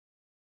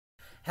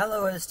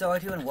Hello, it's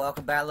Touhou, and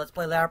welcome back. Let's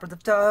play Labyrinth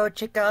of Touhou.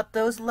 Check out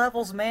those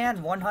levels,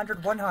 man.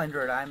 100,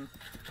 100. I'm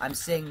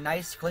seeing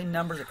nice, clean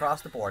numbers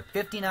across the board.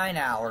 59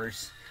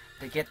 hours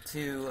to get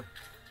to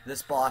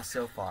this boss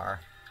so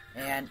far.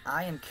 And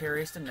I am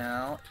curious to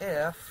know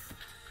if...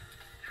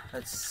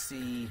 Let's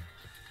see...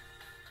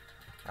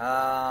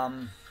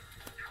 No,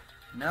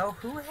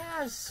 who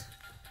has...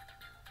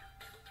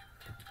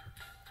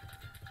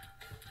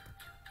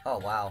 Oh,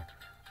 wow.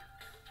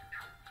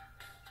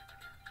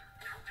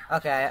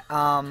 Okay,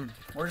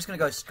 we're just gonna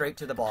go straight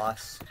to the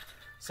boss.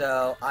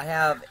 So, I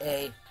have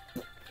a...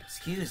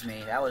 Excuse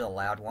me, that was a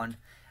loud one.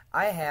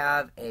 I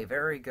have a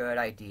very good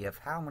idea of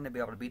how I'm gonna be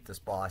able to beat this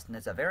boss, and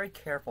it's a very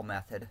careful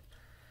method.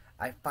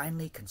 I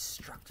finally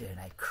constructed and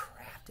I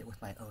crafted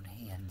with my own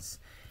hands.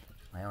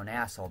 My own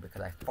asshole,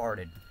 because I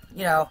farted.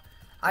 You know,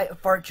 I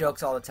fart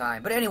jokes all the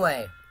time. But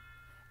anyway,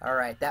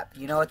 alright, that,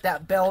 you know what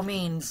that bell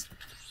means.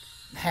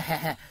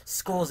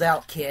 School's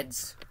out,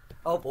 kids.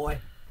 Oh boy.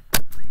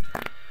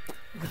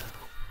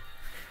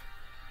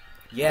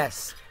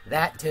 Yes,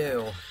 that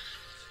too.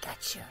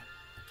 Gotcha.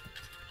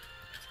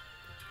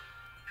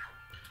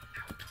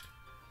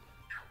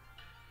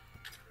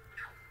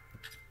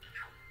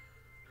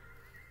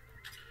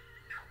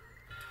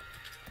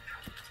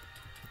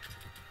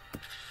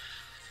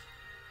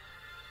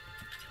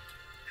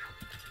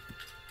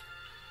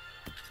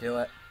 Do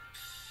it.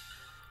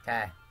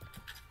 Okay.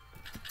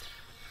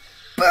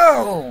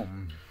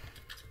 Boom!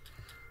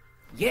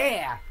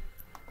 Yeah!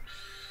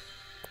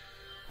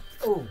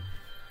 Ooh.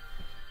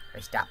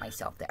 I stopped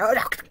myself there. Oh,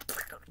 no.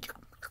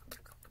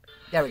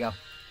 There we go.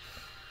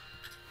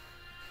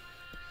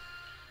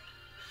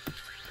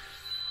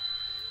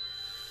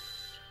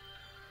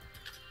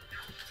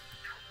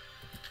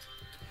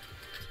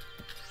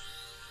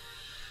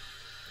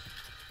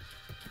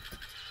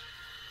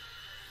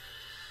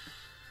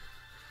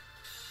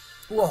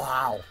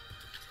 Wow.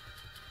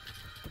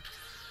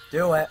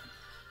 Do it.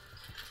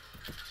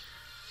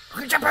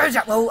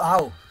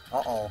 Oh.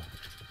 Uh-oh.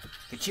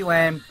 Get you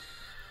in.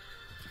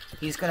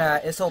 He's gonna...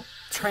 This'll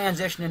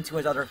transition into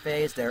his other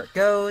phase. There it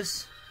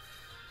goes.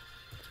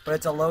 But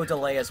it's a low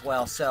delay as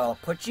well, so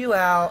put you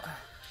out.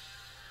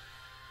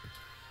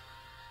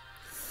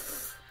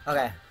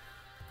 Okay.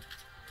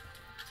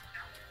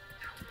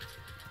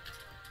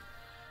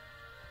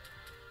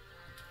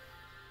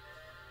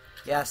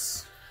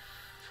 Yes.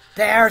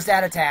 There's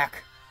that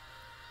attack.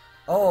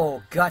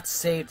 Oh, Guts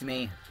saved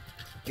me.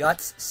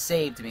 Guts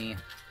saved me.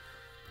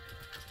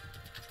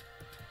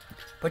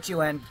 Put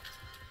you in.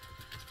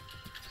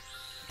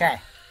 Okay.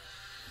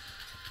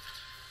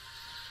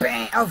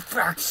 Bang! Oh,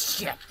 fuck,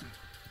 shit.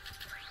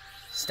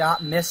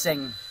 Stop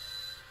missing.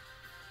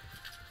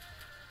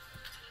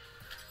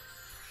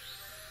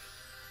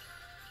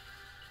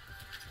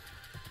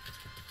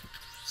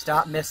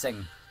 Stop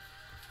missing.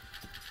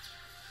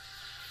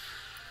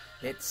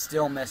 It's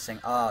still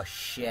missing. Oh,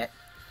 shit.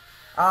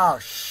 Oh,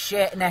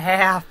 shit and a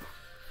half.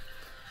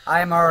 I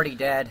am already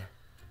dead.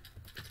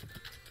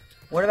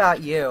 What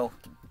about you?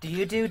 Do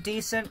you do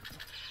decent?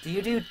 Do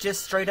you do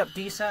just straight up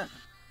decent?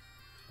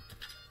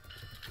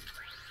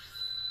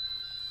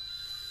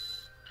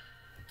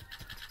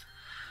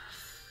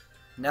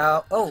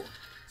 No. Oh.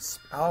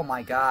 Oh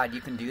my god,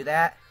 you can do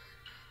that?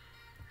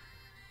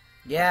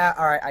 Yeah,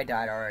 alright, I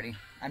died already.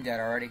 I'm dead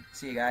already.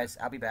 See you guys.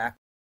 I'll be back.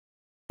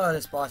 Oh,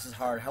 this boss is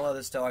hard. Hello,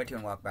 this is Touhou,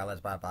 and welcome back. Let's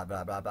blah blah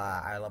blah blah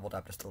blah. I leveled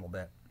up just a little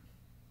bit.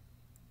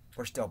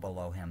 We're still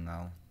below him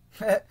though.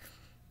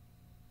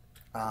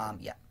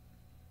 Yeah.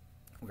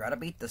 We gotta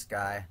beat this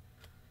guy.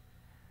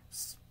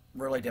 It's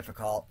really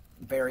difficult.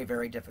 Very,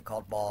 very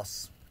difficult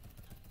boss.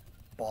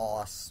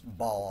 Boss.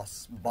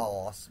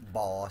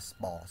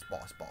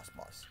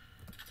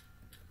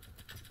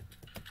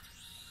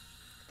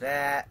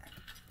 That.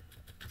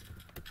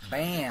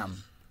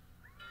 Bam.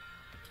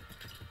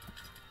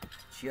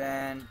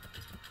 Jen.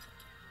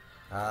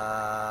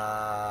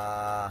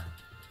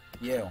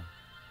 You.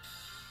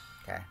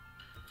 Okay.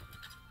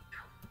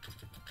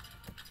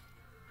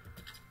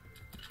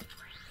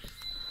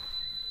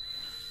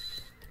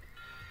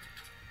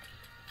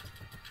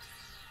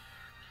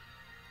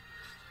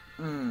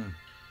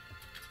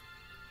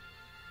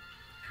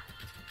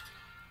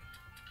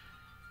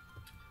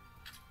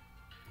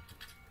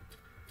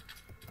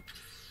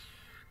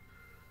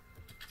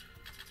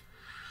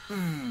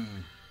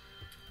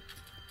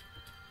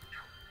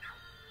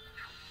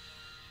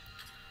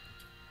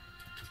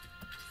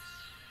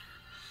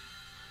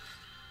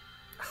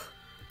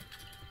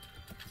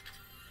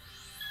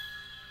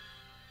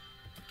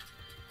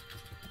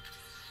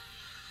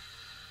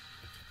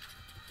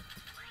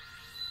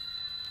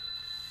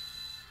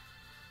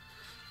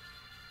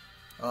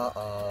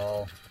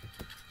 Uh-oh.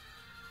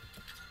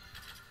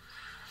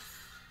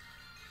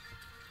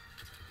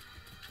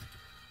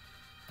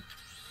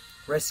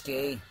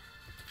 Risky.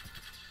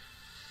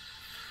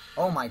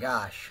 Oh my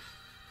gosh.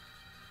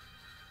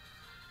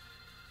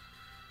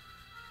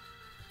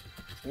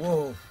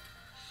 Whoa.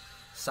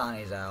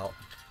 Sonny's out.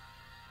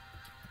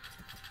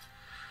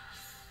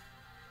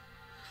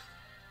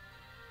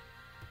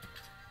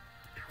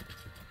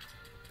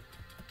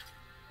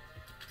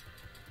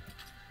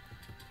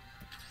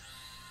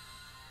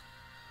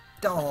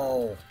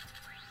 Oh.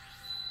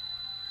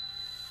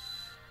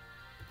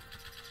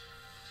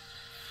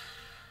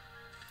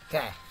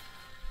 Okay.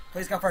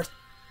 Please go first.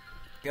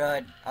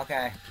 Good.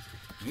 Okay.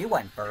 You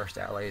went first,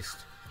 at least.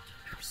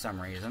 For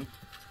some reason.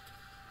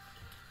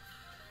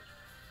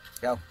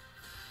 Go.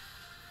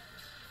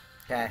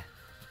 Okay.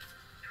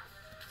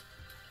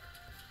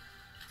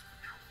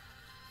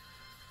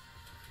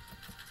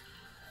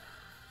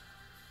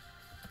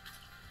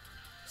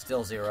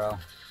 Still 0.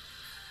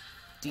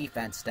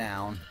 Defense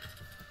down.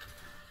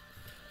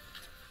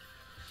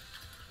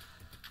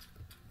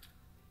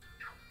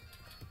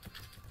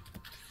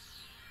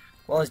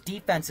 Well, his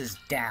defense is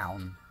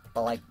down,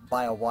 but like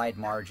by a wide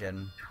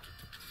margin.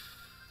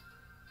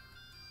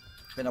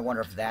 Then I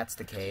wonder if that's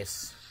the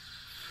case.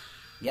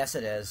 Yes,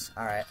 it is.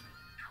 Alright.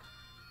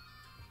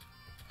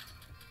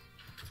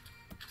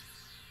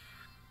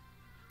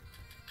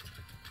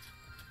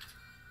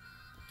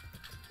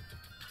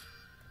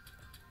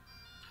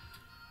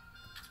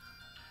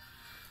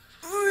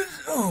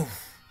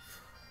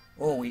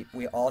 Oh,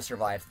 we all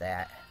survived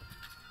that.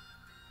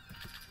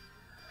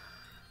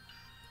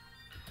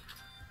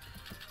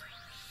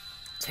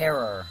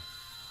 Terror.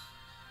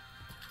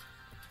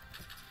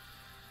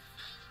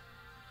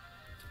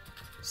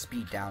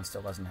 Speed down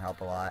still doesn't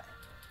help a lot.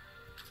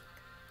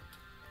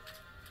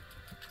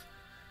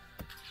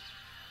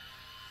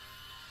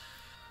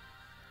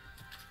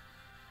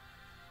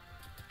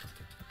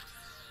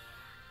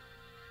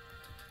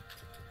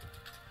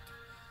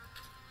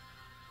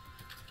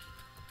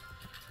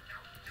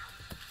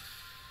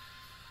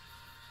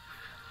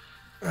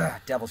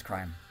 Ugh, devil's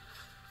crime.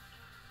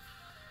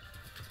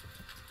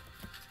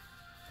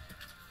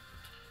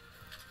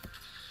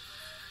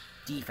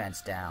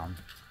 Defense down.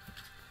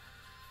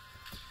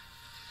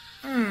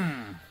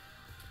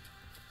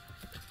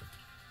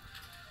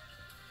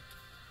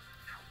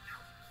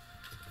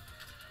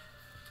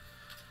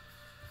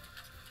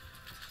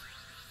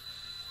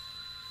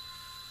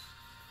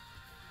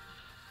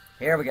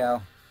 Here we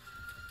go.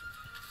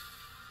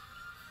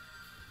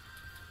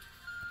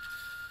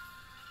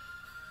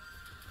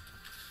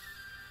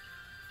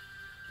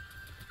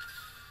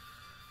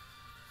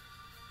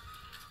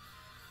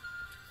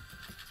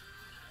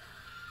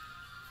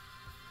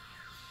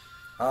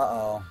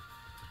 Uh-oh.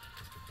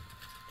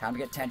 Time to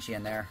get Tenchi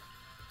in there.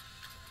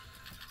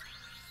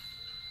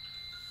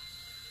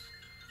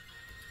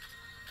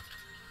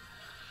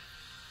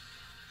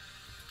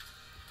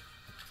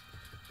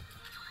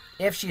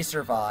 If she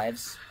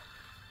survives.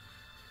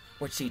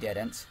 Which she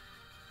didn't.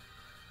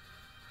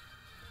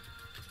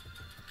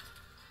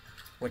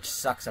 Which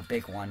sucks a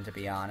big one, to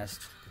be honest.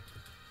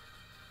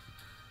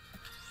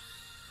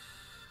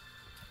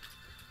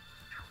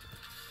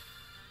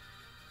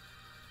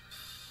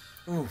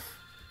 Oof.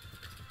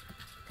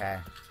 Okay.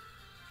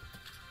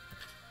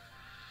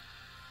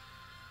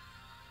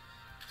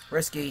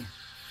 Risky.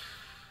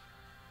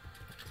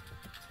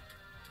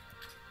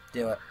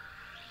 Do it.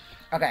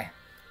 Okay.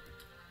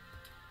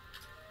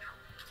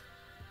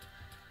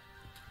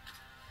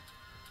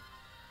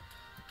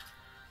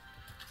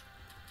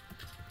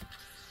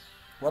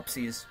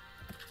 Whoopsies.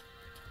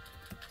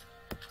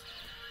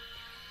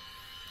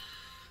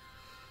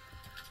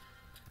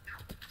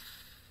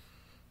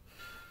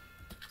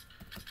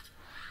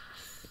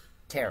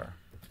 Terror.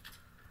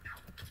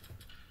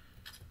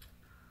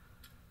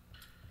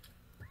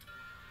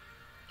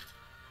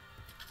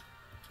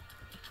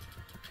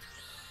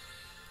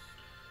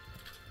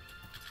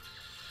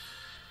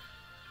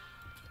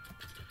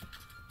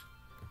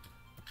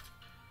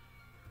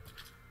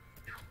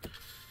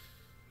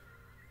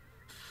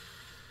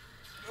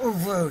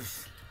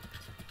 Oof.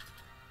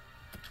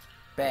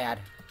 Bad.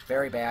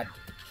 Very bad.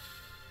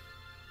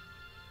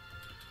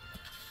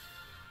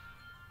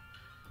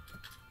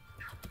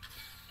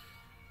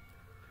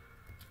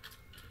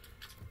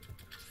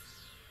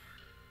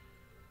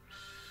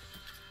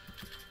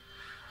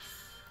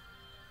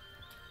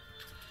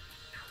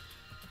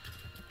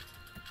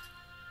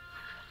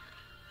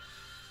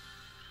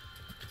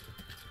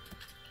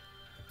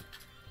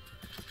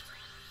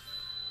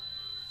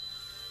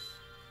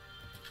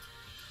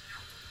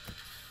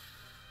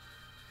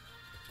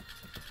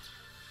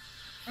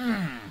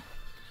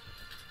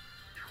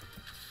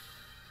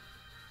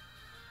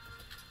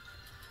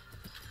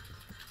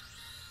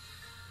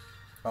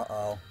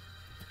 Uh-oh.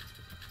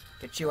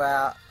 Get you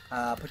out.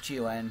 Put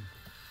you in.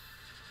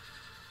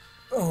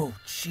 Oh,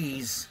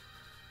 jeez.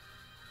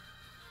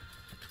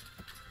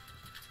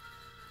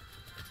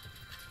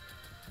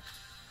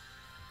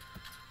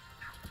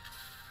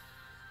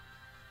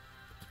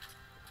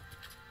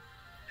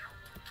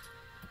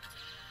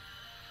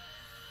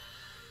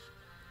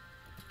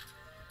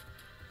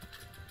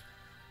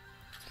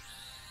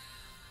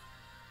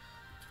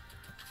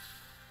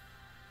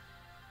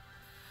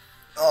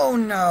 Oh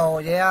no,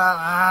 yeah.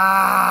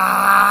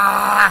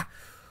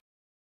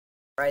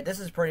 Alright, this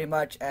is pretty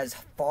much as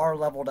far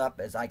leveled up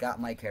as I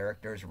got my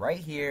characters right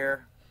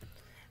here.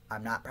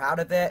 I'm not proud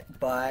of it,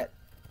 but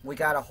we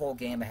got a whole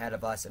game ahead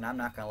of us, and I'm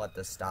not going to let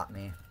this stop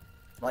me.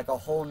 Like a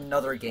whole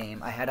nother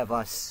game ahead of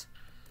us.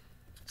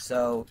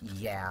 So,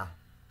 yeah.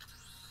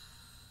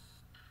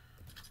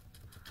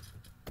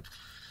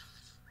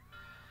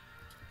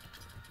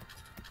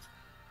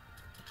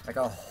 Like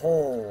a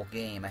whole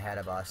game ahead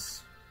of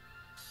us.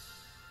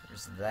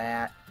 There's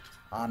that.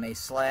 Ame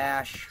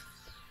slash.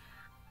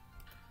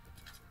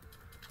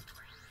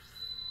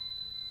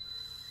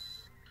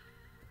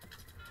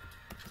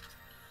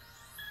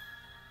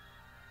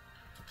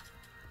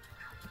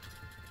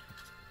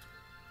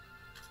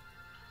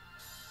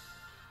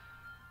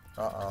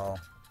 Uh-oh.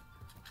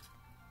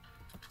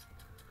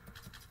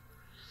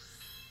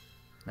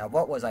 Now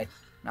what was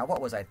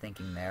I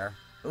thinking there?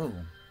 Ooh.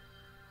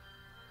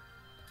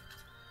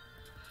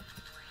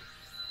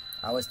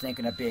 I was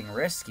thinking of being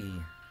risky.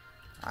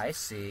 I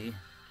see.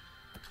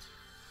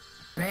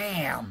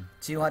 Bam!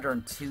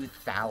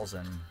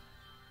 202,000.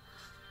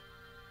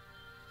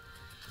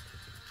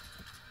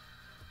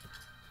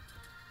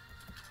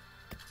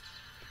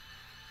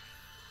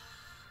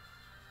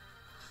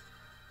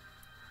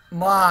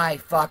 My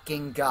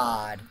fucking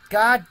god.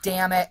 God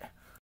damn it.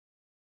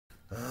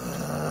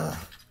 Ugh.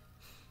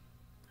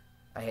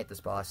 I hate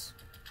this boss.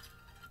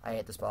 I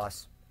hate this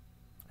boss.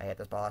 I hate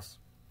this boss.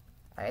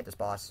 I hate this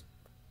boss.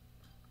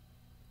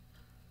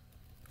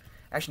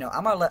 Actually, no,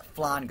 I'm gonna let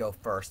Flan go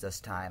first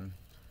this time.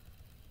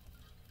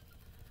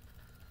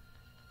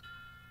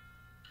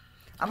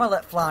 I'm gonna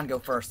let Flan go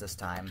first this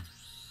time.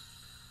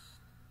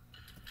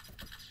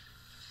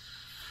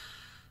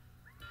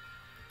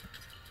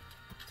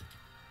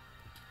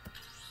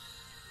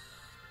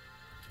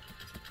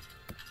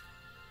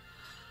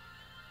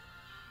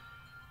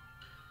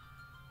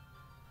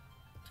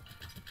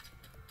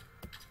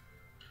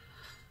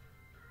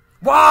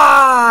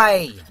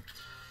 Why?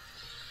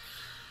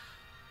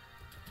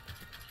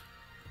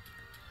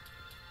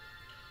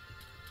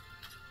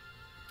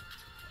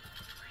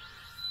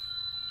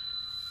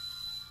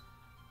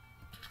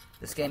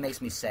 This game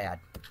makes me sad.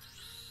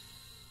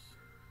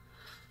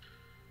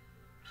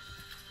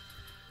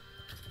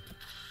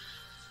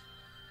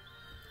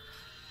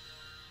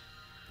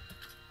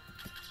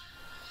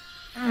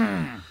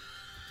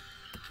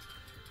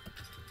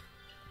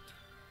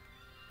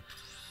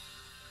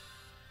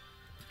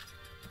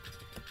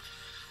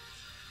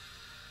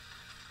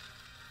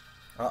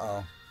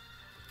 Uh-oh.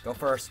 Go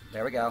first.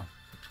 There we go.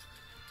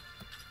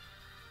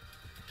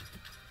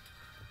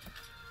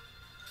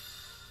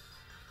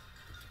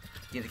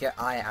 You have to get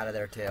Aya out of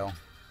there, too.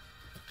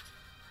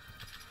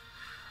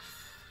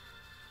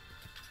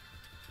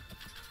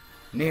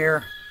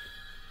 Near.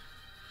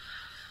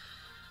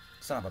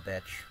 Son of a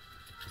bitch.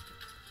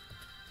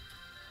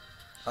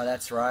 Oh,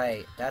 that's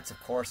right. That's,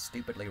 of course,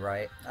 stupidly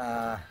right.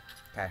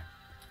 Okay.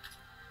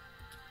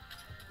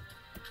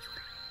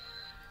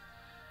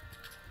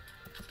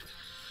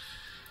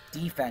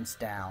 Defense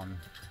down.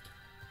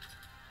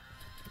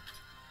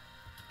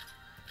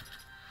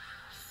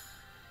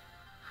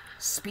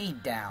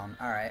 Speed down.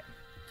 Alright.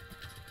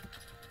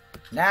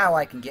 Now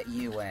I can get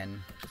you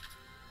in.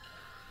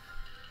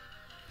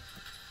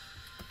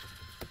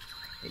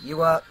 Get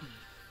you up.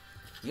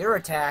 Your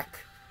attack.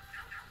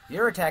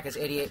 Your attack is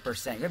 88%. You're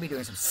going to be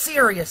doing some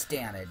serious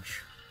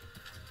damage.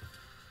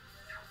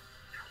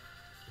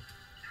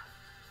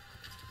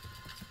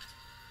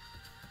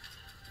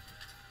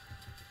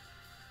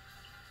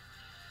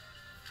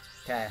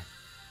 Okay.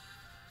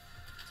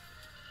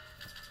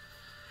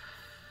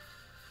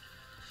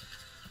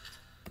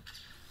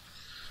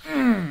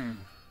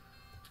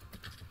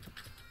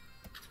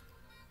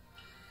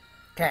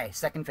 Okay,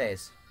 second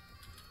phase.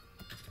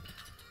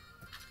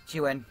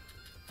 You in.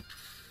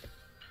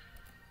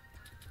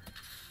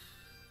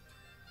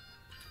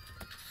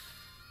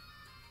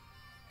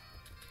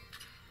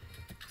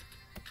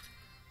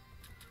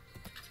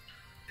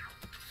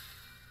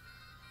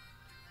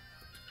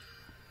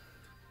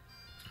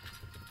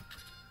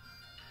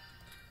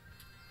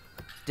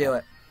 Do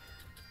it.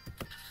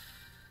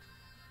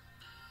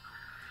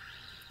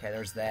 Okay,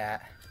 there's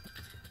that.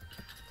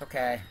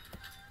 Okay.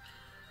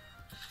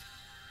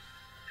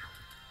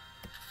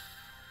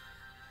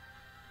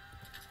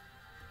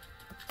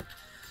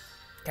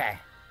 Okay.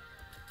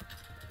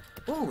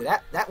 Ooh,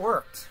 that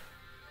worked.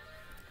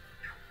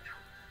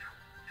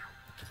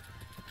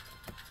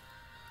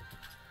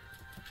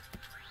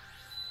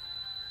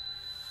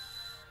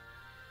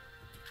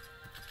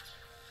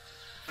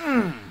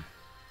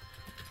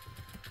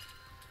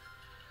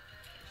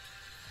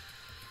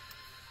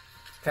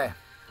 Okay.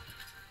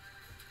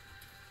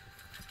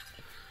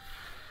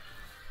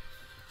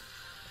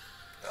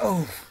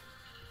 Oh.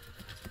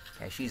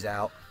 Okay, she's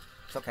out.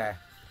 It's okay.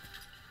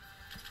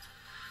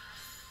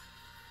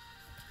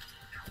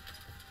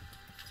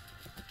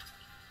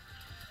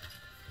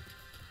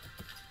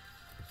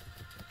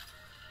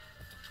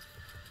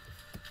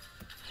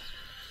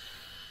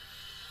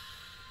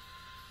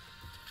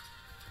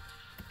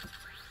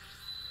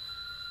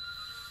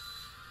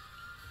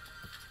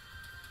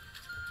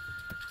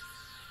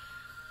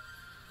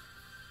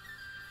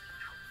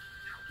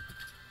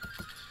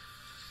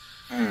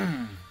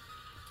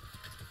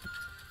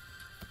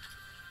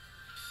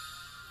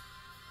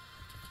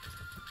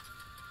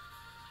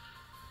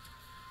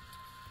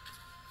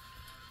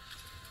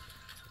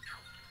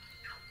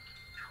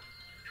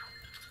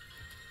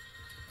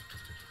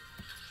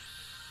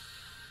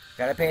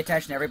 Gotta pay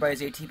attention to everybody's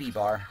ATB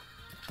bar.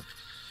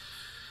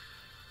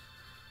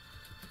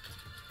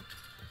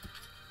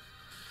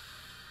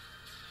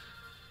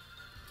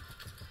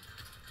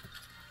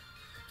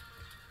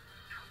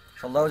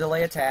 It's a low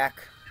delay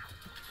attack.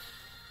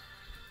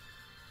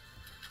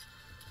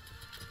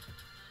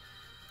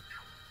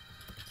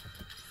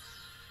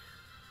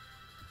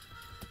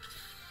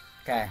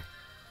 Okay.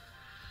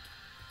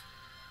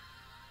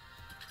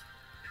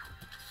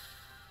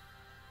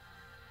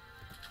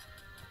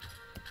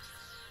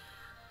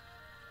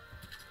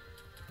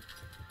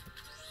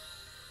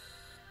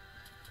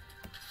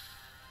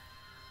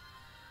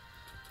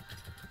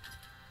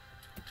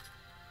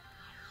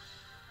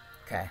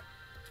 Okay.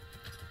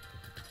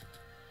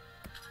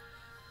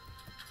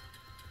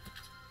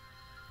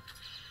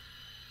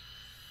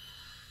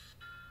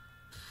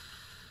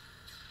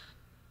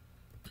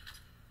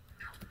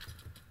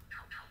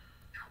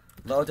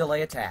 Low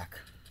delay attack.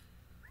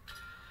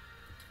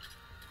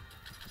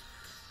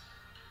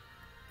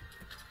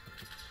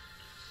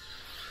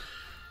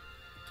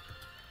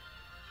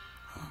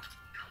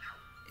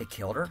 It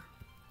killed her?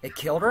 It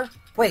killed her?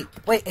 Wait,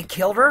 it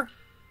killed her?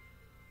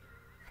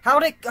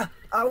 How'd it...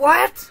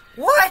 what?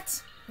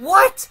 What?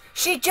 What?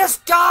 She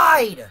just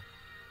died!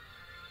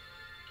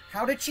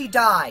 How did she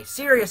die?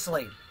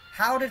 Seriously.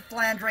 How did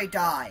Flandre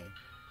die?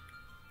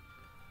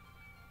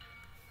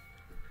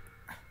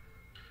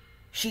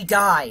 She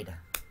died.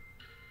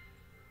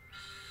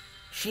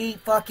 She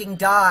fucking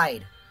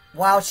died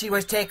while she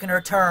was taking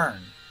her turn.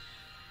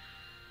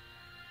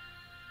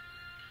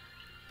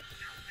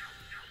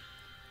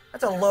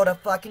 That's a load of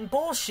fucking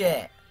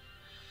bullshit.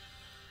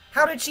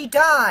 How did she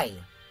die?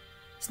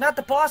 It's not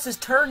the boss's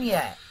turn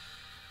yet.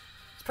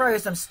 It's probably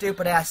some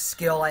stupid-ass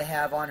skill I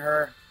have on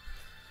her.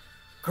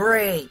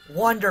 Great.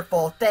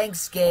 Wonderful.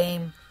 Thanks,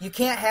 game. You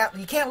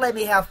can't let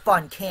me have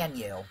fun, can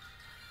you?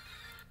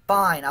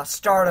 Fine, I'll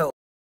start over.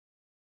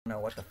 I don't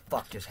know what the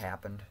fuck just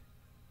happened.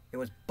 It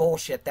was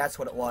bullshit, that's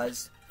what it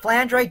was.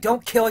 Flandre,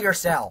 don't kill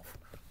yourself.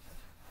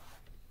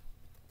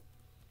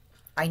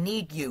 I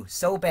need you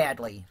so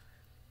badly.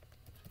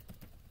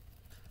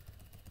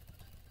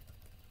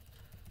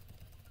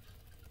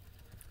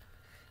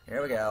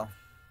 Here we go.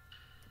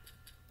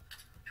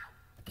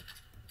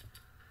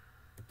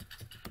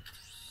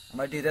 I'm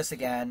gonna do this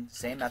again.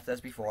 Same method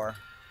as before.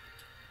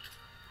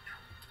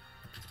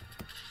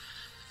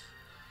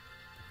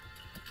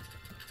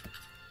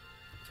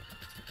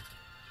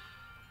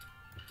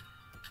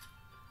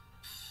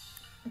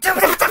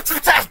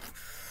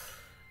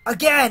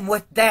 Again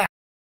with that.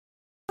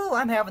 Ooh,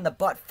 I'm having the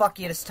butt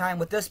fuckiest time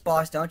with this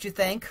boss, don't you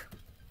think?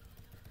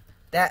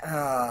 That,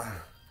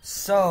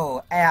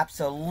 so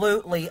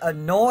absolutely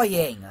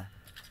annoying.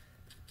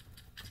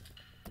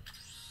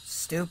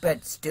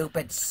 Stupid,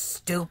 stupid,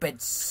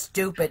 stupid,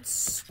 stupid,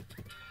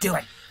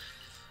 stupid.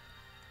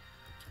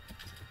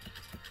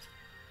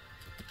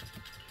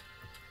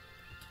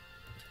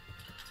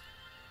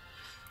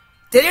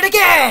 Did it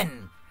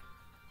again!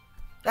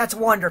 That's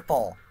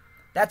wonderful.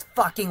 That's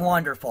fucking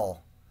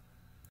wonderful.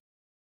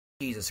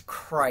 Jesus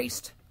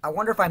Christ. I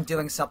wonder if I'm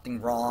doing something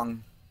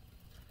wrong.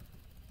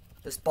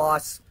 This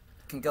boss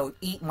can go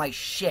eat my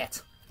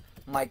shit.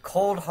 My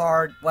cold,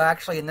 hard, well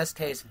actually in this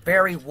case,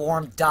 very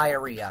warm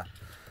diarrhea.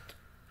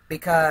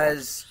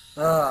 Because,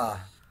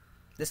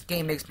 this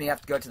game makes me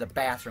have to go to the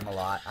bathroom a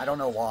lot. I don't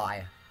know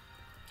why.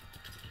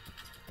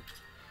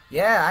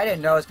 Yeah, I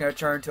didn't know it was going to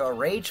turn into a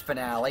rage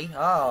finale.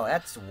 Oh,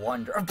 that's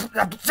wonderful.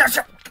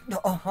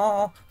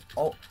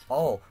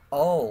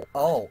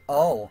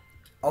 Oh.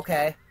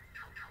 Okay.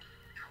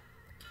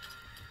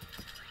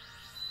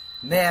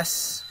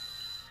 Miss.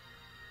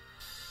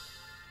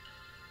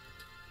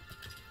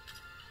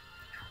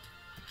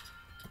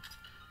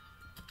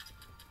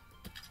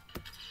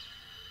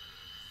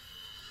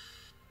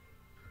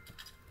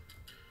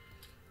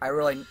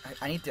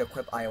 I need to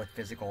equip Aya with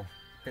physical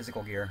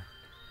gear.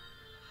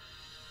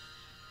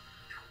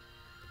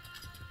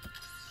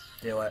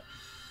 Do it.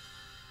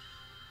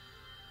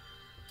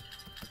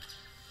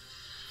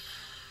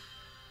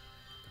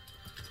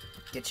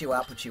 Get you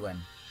out, put you in.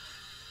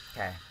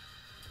 Okay.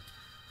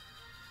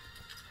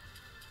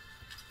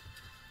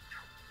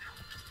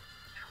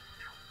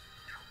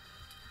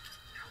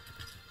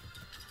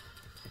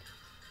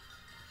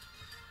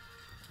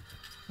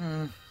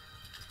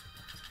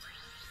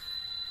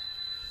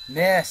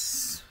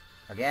 Miss.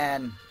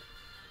 Again.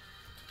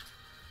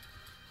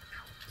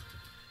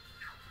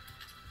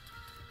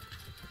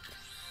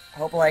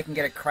 Hopefully I can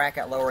get a crack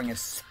at lowering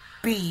his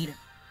speed.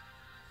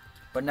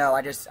 But no,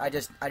 I just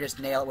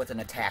nail it with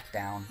an attack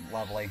down.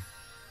 Lovely.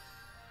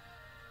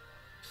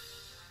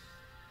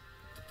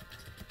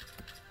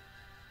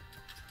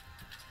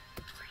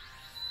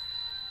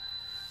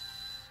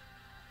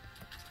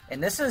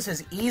 And this is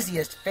his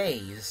easiest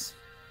phase.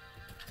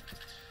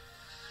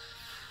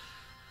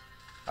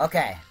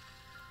 Okay.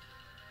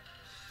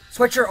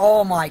 Switcher,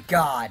 oh my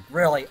god,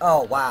 really?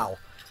 Oh, wow.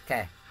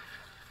 Okay.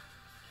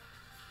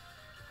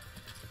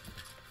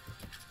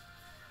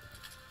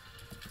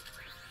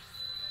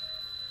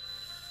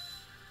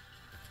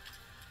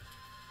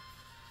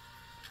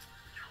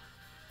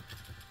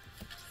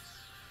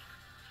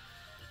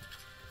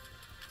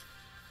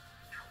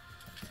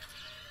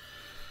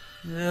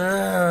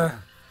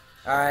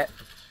 Alright.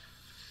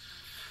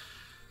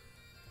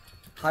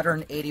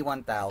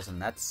 181,000.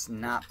 That's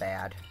not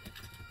bad.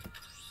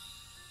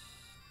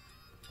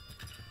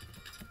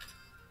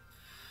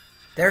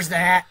 There's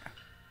that!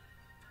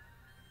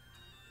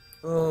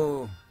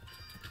 Ooh.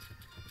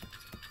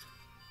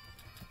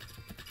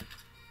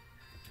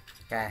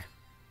 Okay.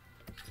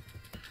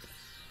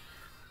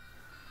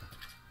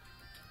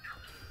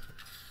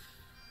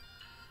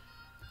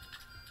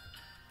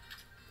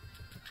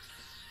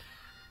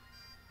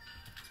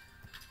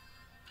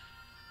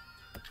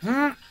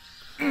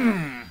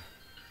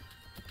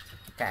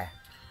 Okay.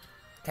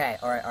 Okay,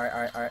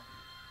 alright.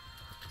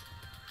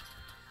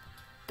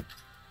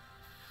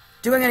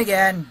 Doing it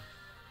again!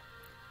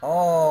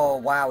 Oh,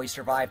 wow, we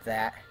survived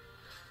that.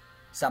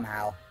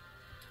 Somehow.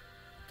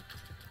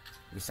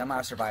 We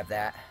somehow survived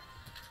that.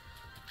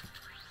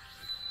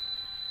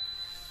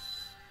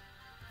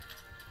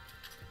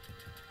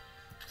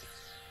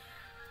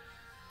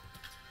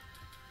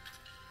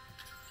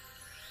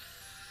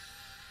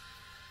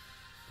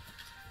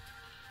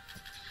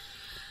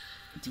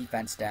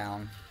 Defense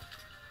down.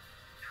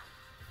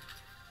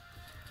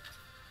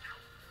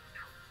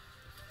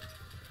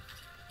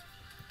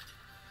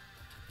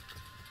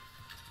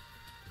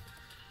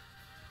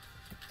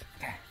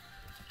 Okay.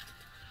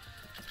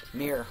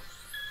 Mirror.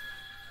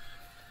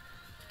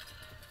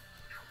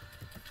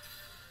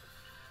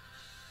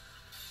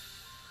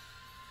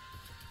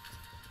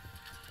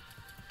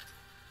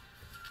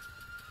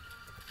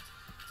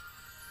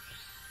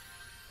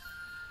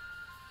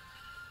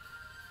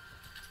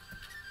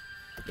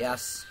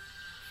 Yes.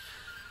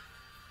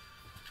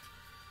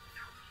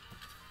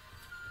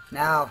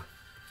 Now,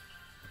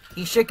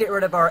 he should get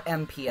rid of our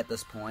MP at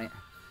this point.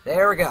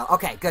 There we go.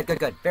 Okay,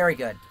 good. Very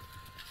good.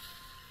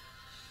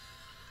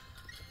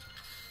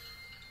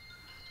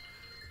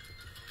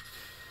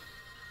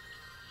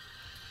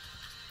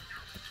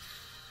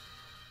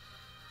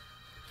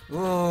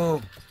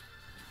 Ooh.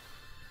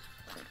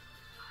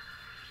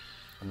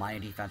 My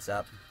defense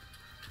up.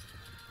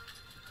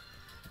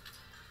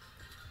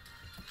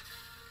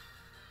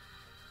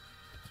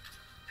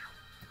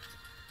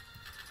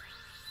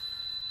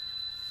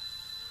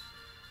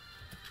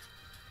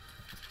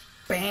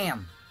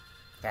 Bam!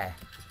 Okay.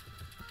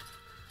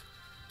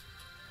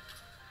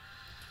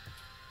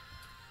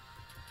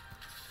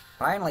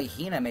 Finally,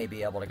 Hina may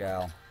be able to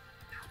go.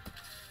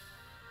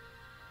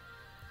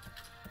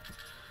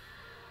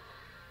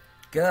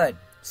 Good.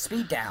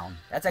 Speed down.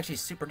 That's actually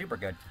super duper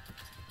good.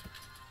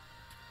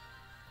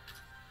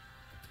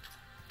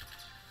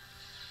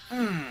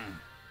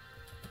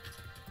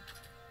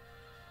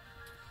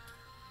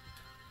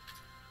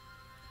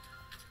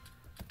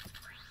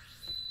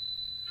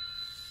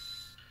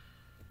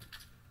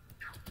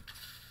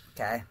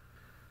 Okay.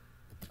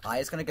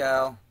 Aya's gonna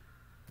go.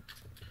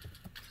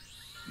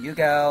 You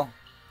go.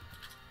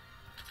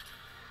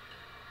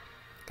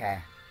 Okay.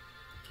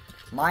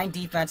 Mine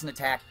defense and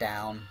attack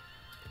down.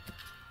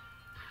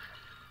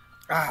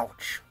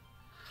 Ouch.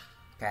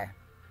 Okay.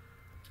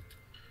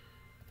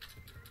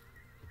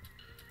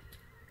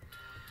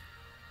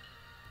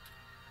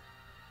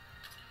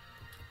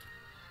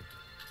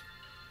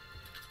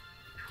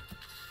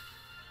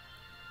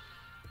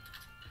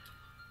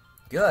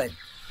 Good.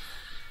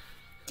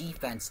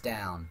 Defense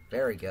down.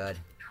 Very good.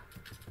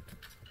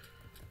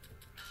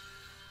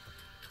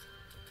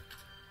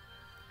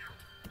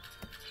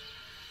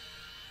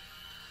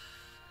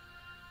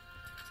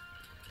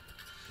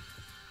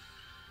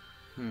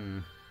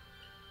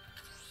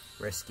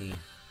 Risky.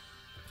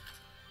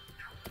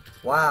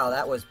 Wow,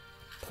 that was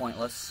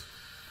pointless.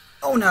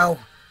 Oh no!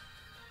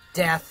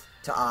 Death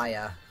to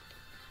Aya.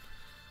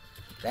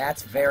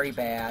 That's very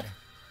bad.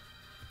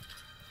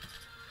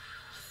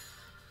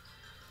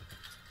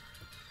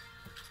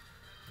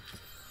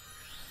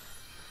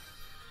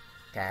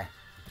 Okay.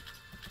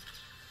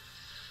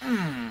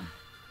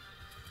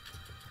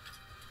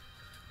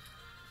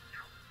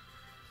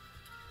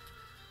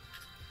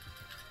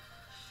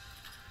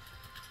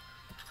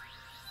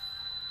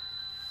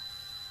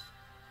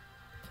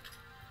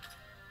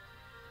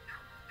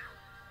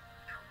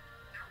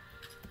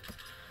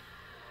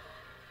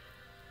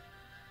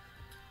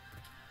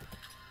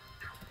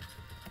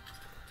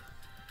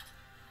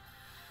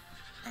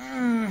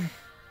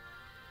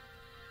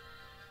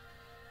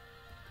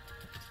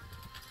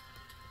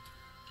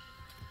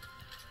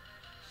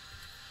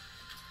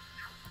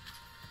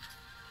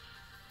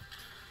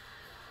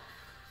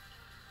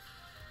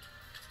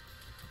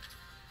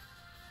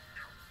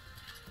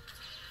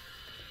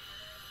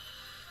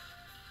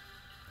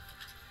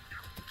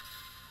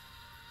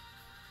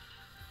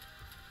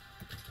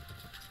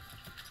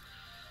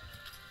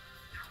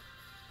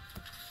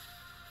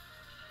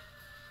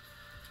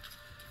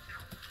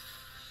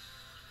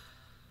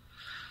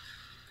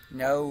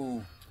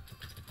 No.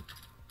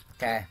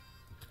 Okay.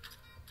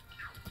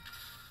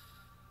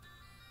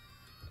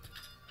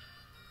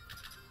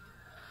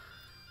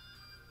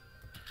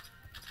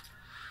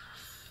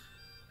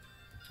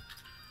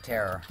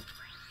 Terror.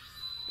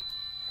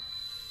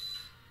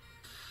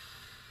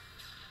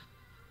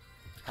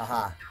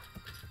 Haha.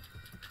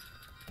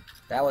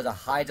 That was a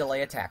high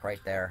delay attack right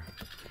there.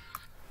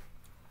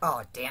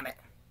 Oh, damn it.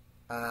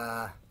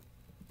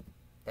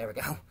 There we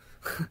go.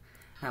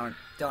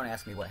 Don't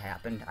ask me what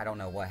happened. I don't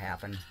know what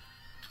happened.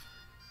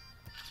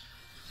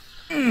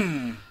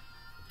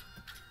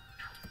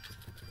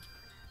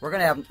 We're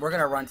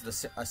gonna run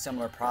to a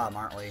similar problem,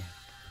 aren't we?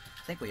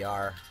 I think we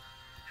are.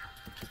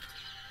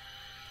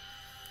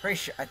 Pretty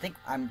sure.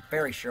 I'm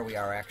very sure we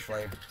are,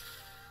 actually.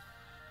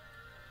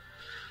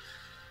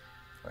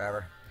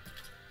 Whatever.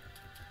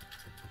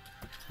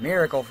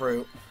 Miracle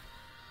fruit.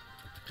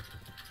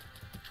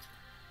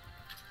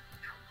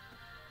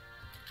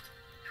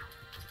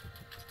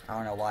 I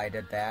don't know why I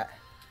did that.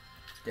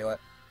 Do it.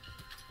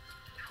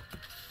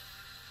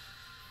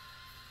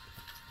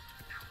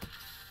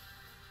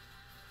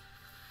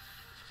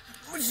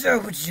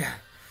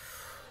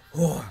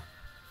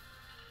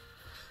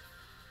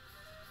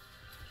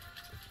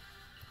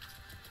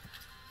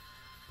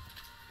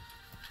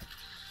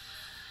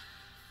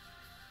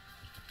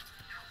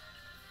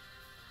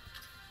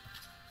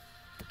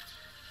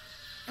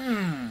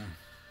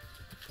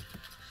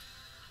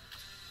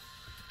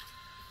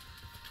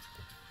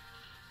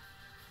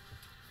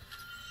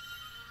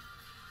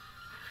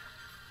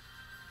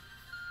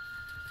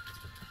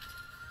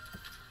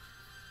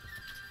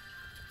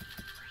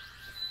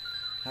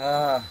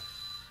 Oh.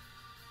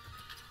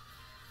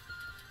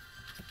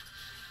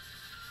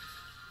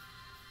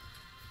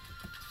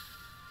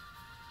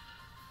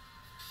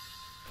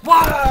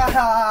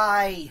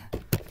 Why?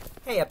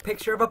 Hey, a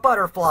picture of a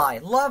butterfly.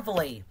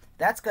 Lovely.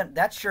 That's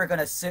sure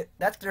gonna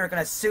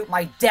suit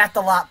my death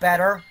a lot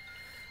better.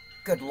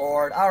 Good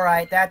lord. All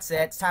right, that's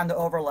it. It's time to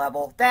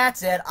overlevel.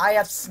 That's it. I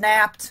have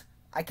snapped.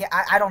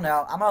 I don't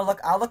know.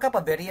 I'll look up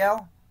a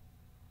video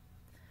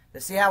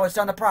to see how it's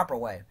done the proper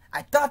way.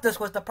 I thought this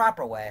was the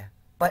proper way,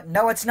 but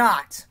no, it's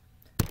not.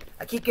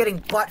 I keep getting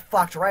butt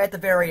fucked right at the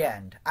very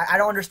end. I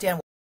don't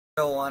understand.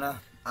 I don't wanna.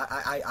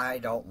 I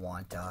don't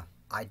want to.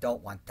 I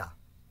don't want to.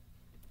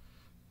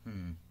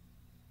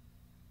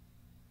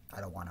 I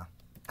don't wanna.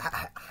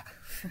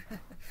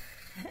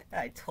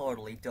 I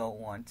totally don't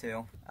want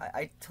to.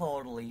 I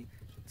totally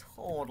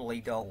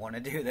don't want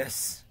to do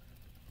this.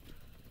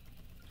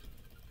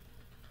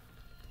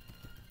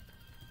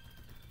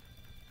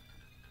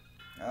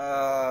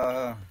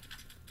 I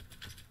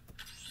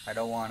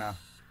don't wanna.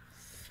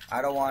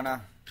 I don't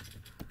wanna.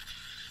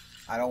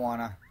 I don't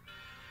wanna.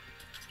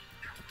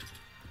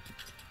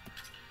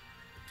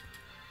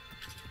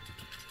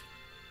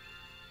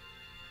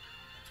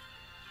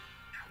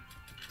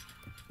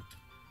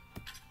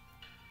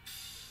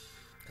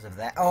 Because of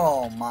that.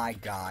 Oh my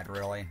god,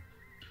 really?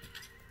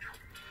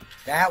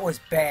 That was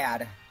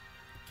bad.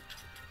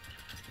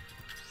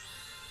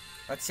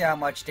 Let's see how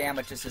much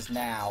damage this is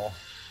now.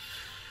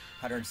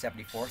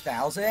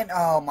 174,000?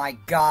 Oh my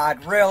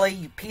god, really?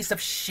 You piece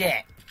of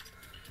shit.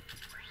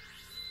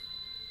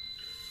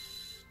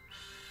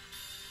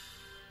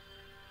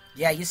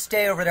 Yeah, you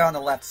stay over there on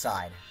the left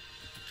side.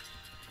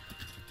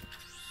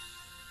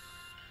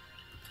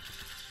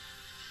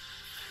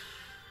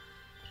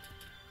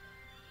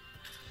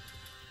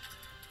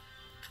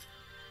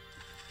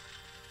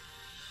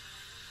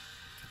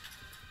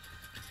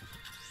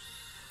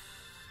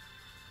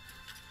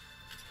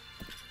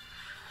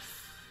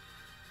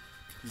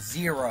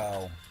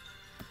 Zero.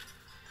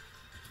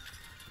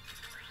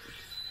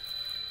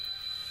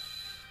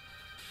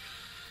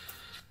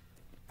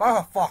 What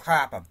the fuck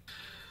happened?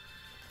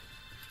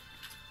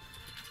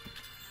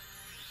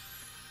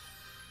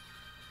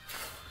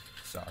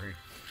 Sorry.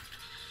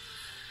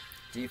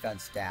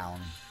 Defense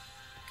down.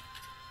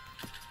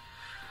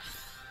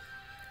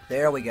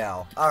 There we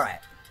go.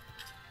 Alright.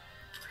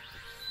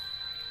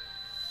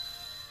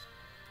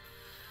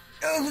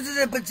 Oh,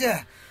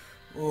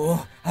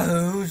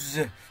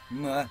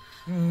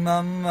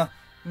 mama.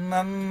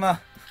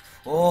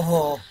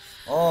 Oh,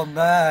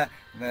 man.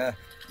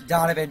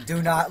 Donovan,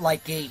 do not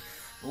like it.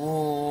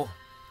 Oh.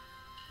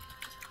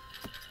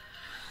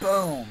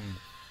 Boom.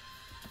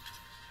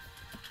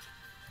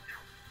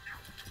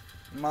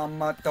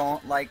 Mama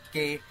don't like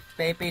it.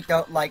 Baby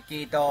don't like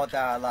it.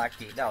 Daughter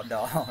like it. No.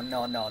 Donovan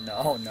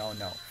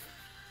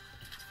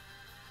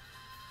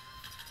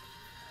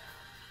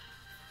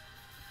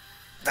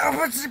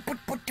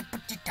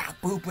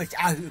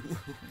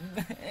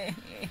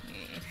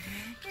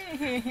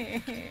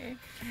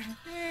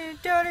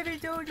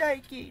don't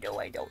like it. No,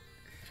 I don't.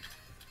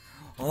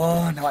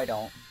 Oh, no, I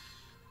don't.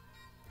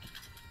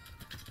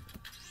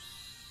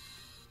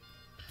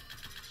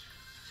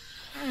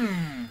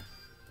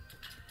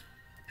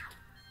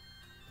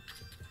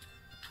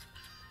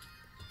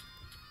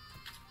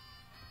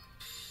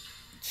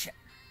 Shit.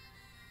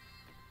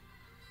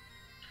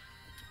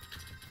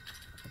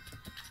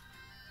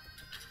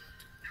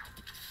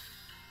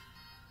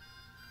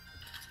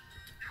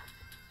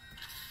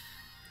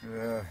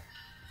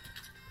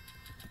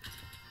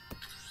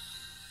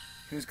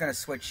 Who's gonna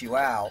switch you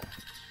out?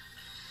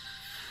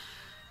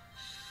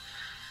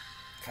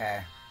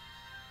 Okay.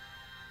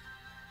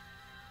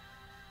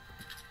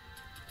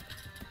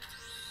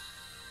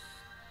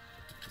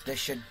 This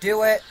should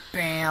do it.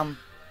 Bam.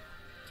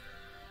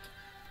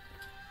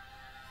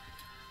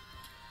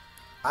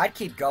 I'd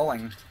keep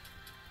going.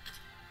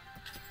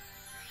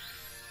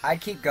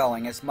 I'd keep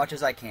going as much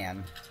as I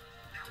can.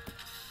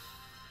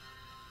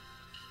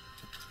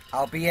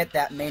 Albeit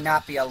that may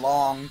not be a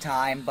long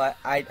time, but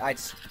I'd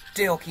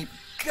still keep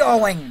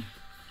going.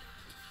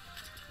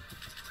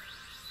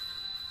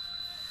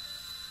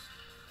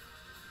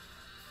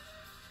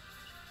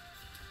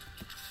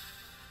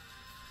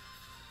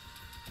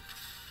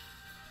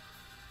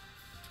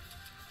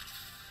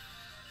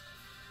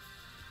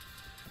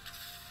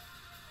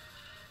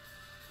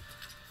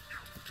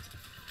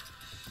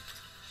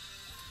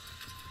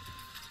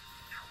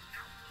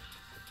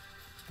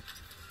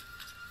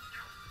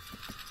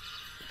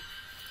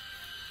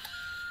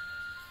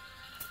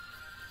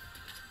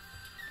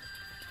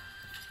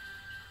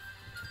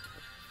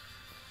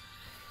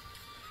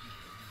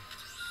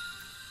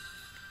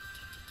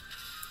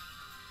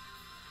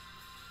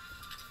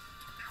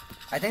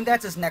 I think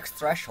that's his next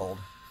threshold.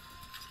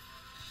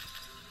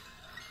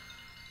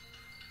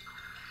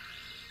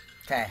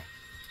 Okay.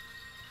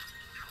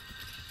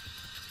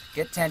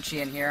 Get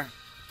Tenchi in here.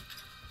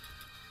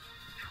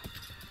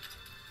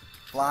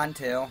 Blonde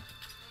too.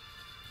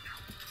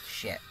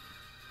 Shit.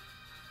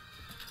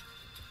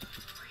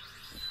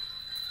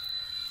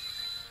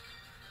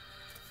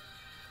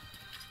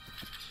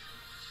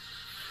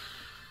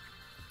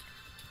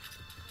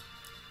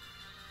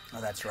 Oh,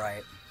 that's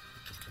right.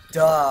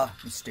 Duh.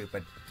 I'm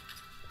stupid.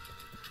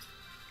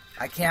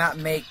 I cannot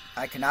make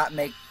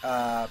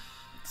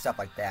stuff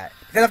like that.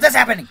 Because of this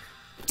happening!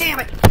 Damn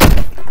it!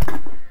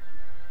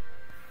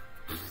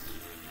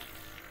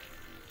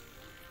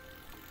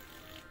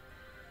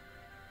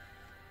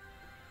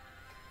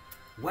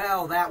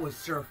 Well, that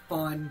was sure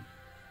fun.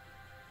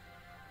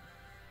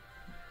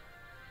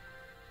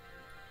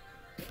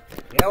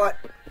 You know what?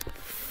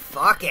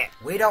 Fuck it.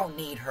 We don't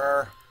need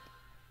her.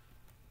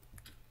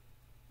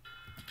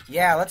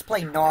 Yeah, let's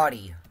play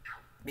naughty.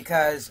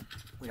 Because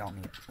we don't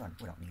need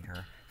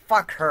her.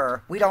 Fuck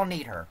her. We don't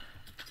need her.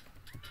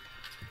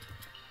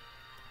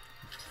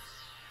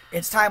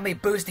 It's time we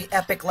boost the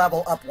epic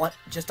level up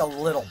just a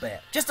little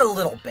bit. Just a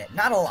little bit.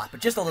 Not a lot,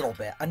 but just a little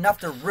bit. Enough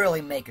to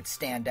really make it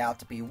stand out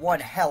to be one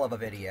hell of a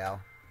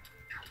video.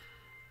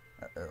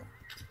 Uh-oh.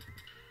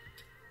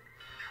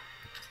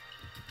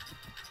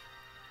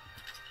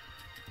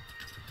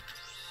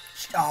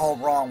 Oh,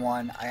 wrong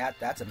one.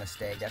 That's a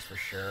mistake, that's for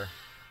sure.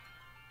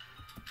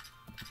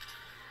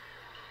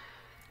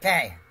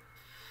 Okay.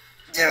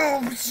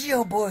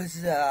 Oh,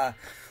 boys.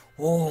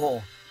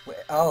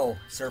 Oh,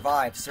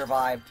 survived.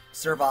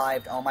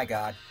 Oh my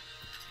god.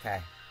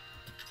 Okay.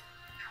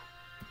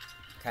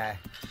 Okay.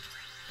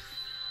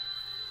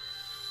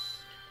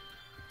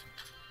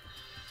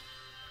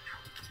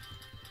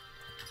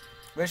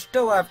 We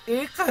still have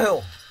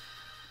EQ.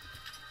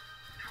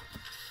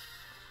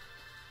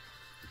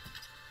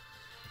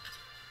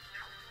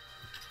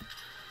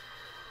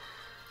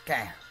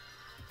 Okay.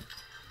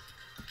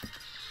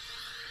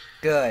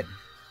 Good.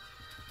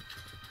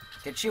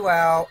 Get you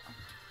out.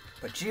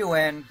 Put you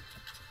in.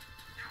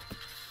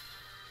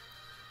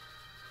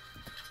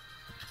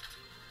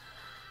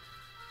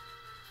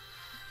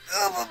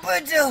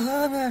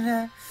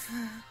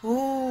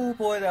 Oh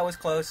boy, that was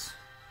close.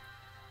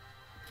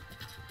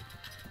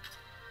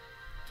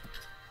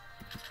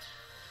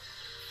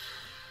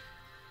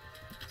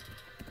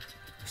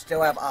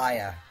 Still have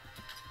Aya.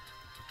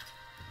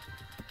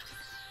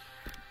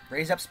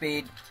 Raise up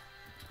speed.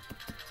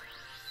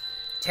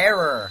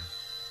 Terror.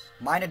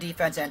 Minor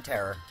defense and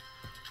terror.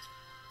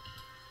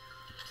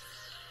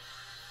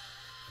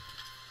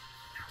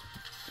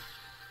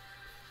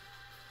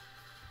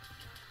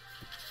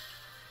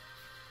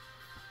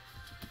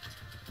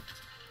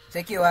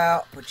 Take you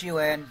out, put you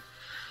in.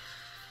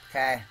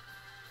 Okay.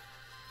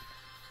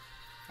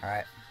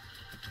 Alright.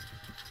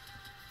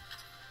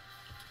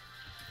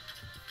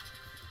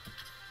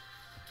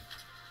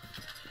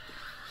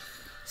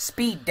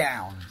 Speed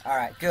down.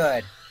 Alright,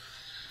 good.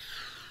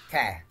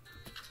 Okay.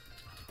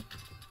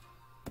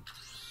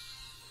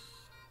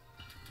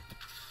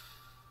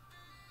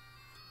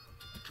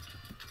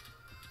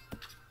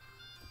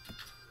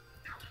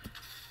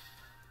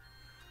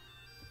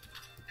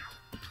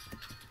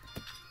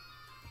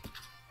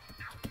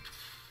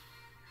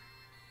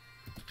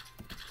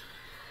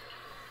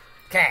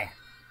 Okay.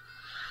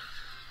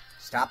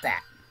 Stop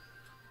that.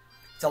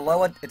 It's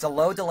a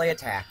low delay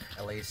attack,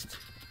 at least.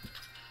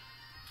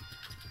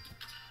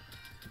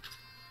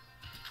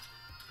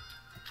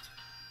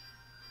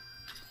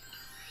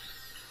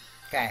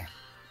 Okay.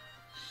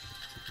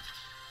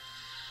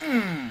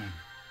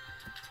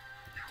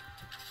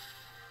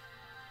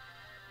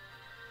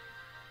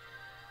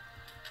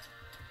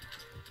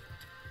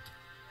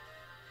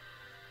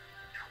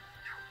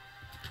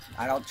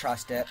 I don't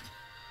trust it.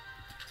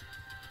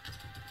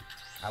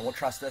 I will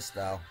trust this,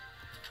 though.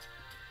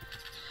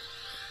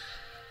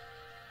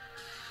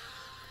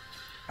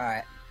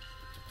 Alright.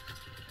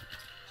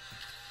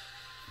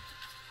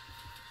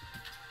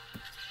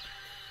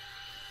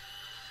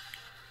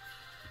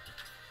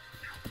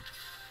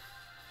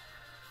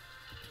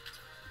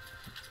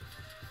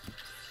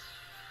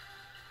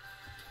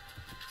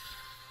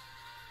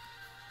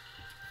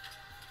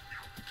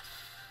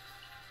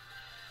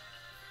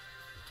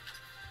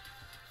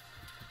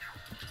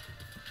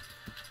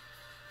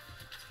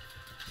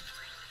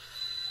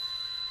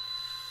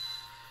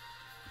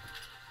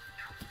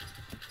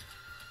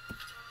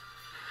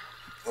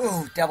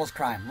 Ooh, Devil's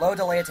Crime. Low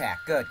delay attack.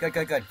 Good, good,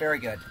 good, good. Very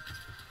good.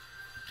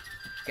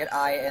 Get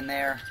Aya in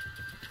there.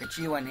 Get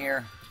you in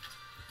here.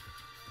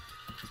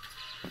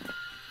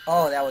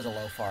 Oh, that was a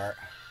low fart.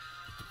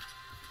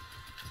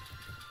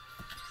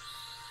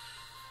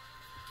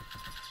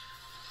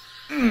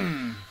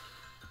 Mmm.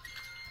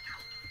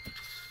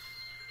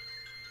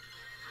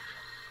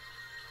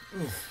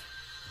 Oof.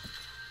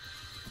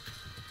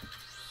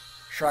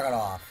 Shrug it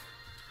off.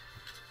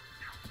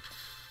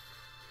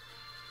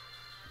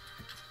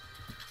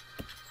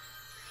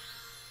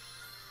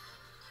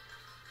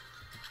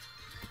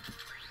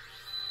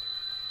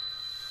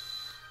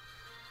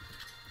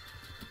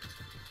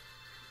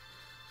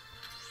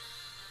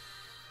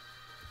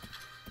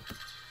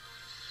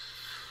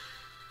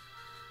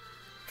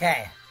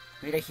 Okay,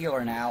 we need a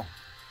healer now.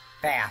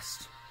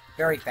 Fast.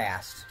 Very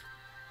fast.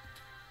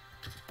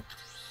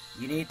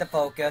 You need the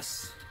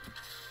focus.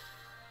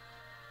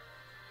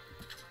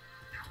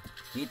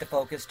 Need the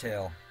focus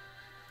too.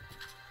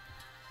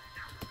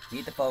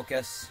 Need the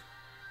focus.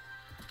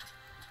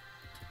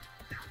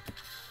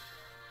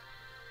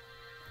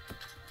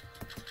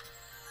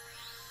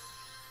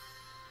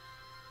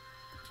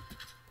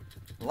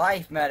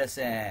 Life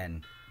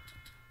medicine.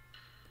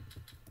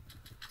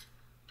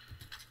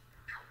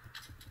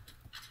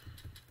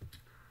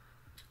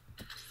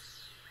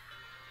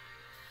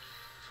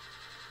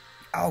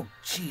 Oh,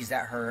 jeez,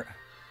 that hurt.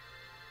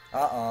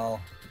 Uh-oh.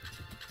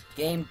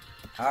 Game.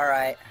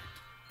 Alright.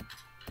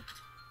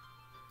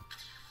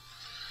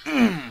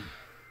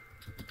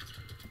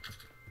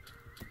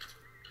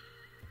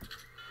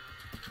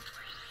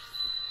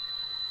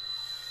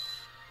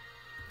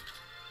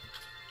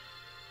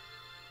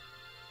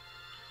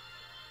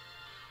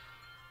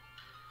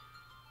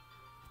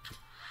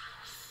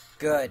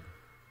 Good.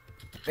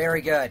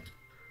 Very good.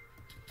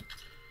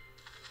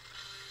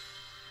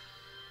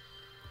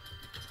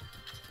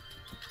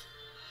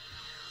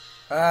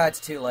 It's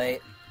too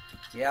late.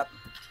 Yep.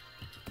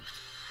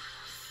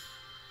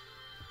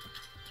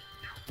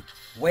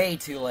 Way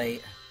too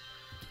late.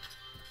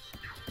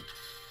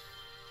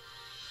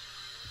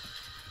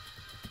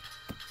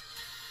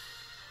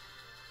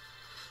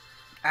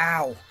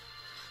 Ow.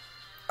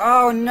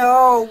 Oh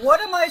no!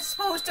 What am I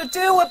supposed to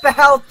do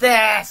about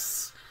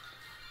this?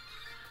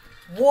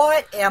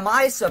 What am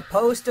I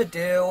supposed to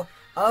do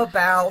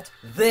about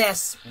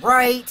this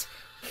right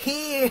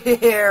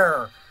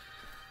here?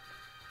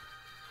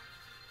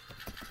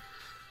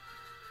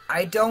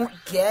 I don't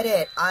get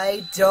it.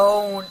 I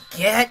don't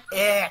get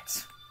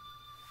it.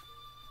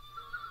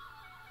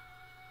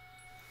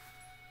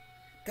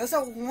 Does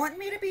it want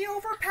me to be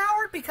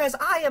overpowered? Because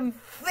I am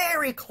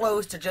very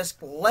close to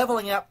just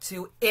leveling up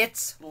to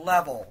its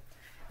level.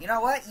 You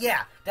know what?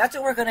 Yeah, that's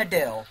what we're going to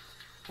do.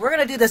 We're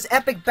going to do this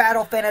epic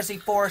Battle Fantasy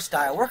 4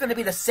 style. We're going to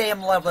be the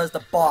same level as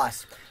the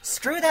boss.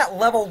 Screw that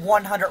level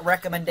 100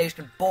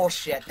 recommendation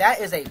bullshit.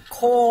 That is a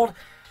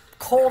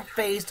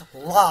cold-faced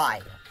lie.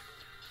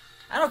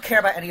 I don't care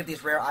about any of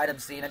these rare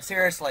items seen, and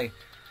seriously,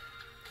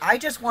 I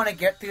just want to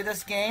get through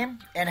this game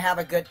and have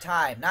a good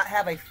time, not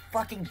have a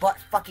fucking butt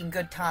fucking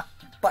good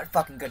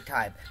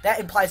time.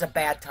 That implies a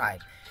bad time.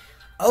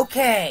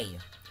 Okay,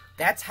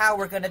 that's how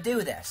we're gonna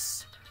do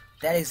this.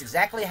 That is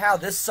exactly how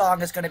this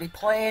song is gonna be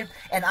played,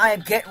 and I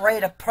am getting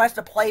ready to press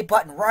the play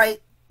button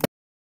right.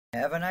 I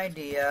have an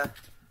idea,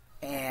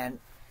 and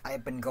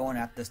I've been going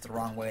at this the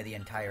wrong way the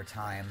entire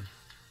time,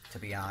 to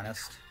be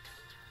honest.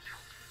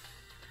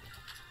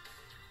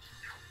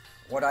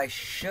 What I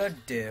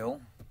should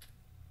do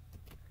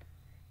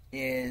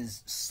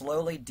is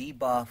slowly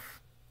debuff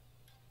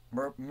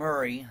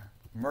Murray,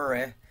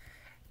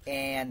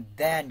 and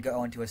then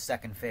go into a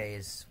second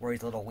phase where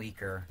he's a little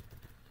weaker.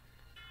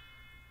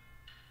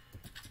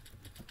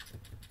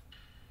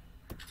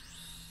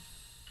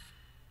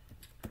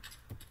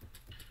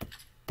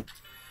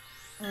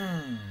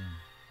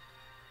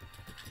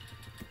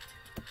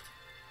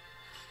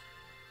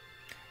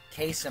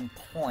 Case in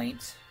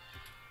point.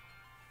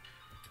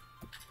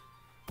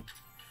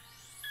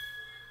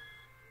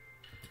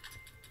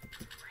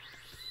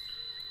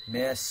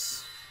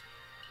 Miss.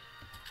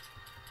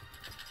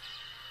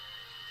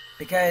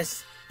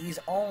 Because he's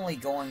only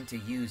going to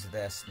use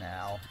this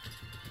now.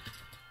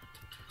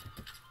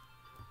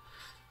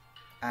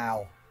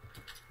 Ow.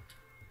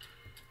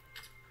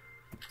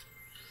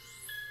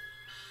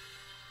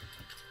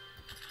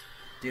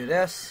 Do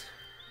this.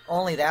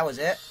 Only that was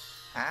it.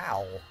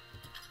 Ow.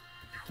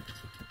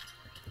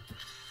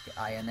 Get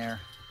Eye in there.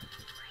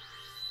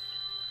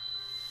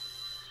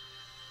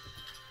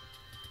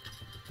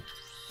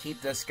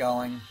 Keep this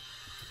going.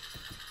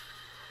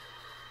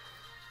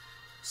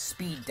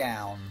 Speed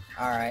down.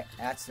 Alright,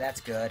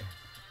 that's good.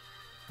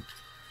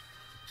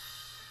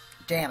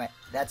 Damn it,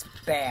 that's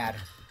bad.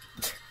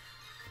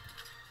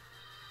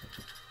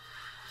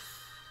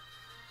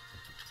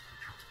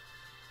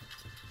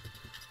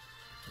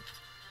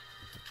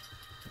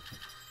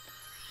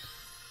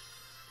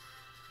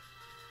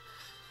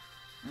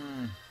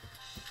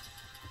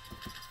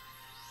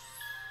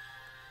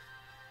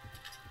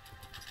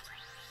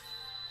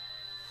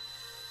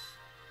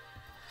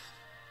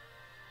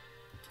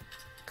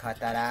 cut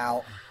that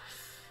out.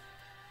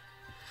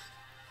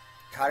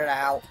 Cut it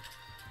out.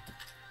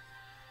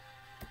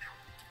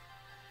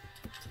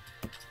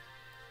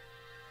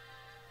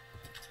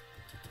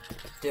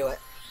 Do it.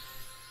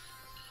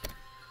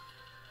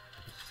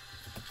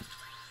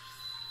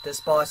 This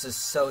boss is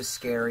so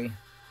scary.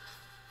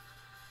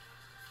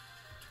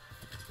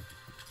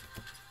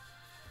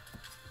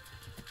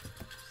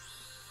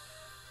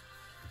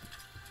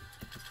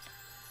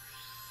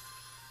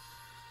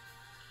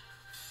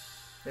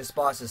 This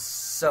boss is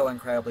so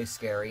incredibly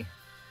scary.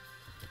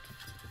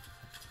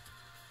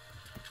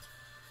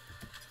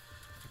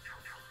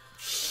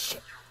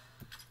 Shit.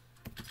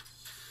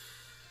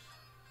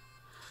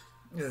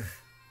 Ugh.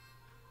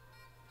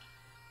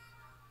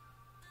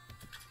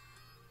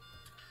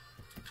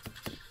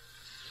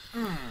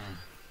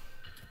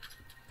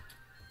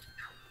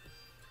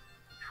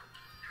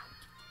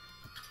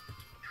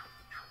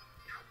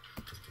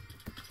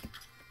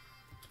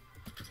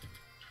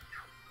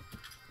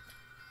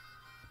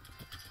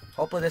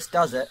 Hopefully this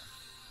does it,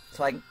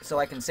 so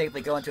I can safely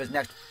go into his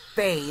next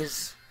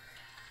phase.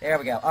 There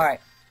we go. All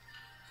right.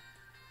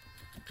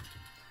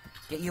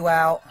 Get you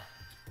out.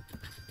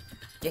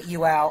 Get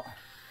you out.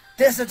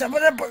 This is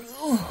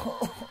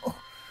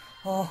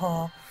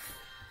All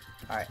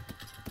right.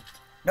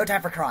 No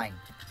time for crying.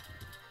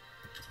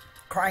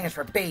 Crying is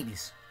for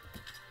babies.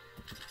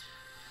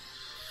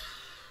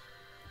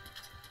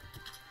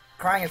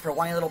 Crying is for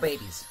whiny little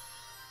babies.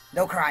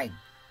 No crying.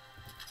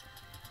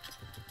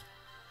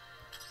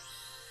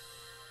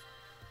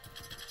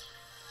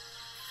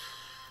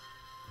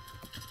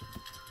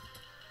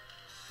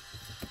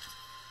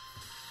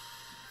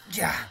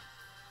 Yeah.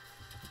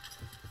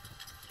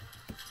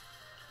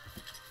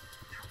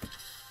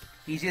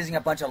 He's using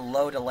a bunch of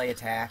low delay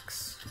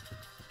attacks.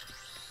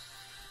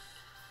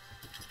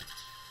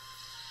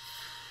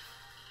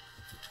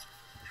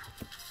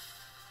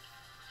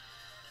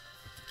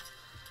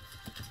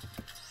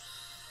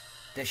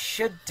 This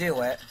should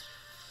do it.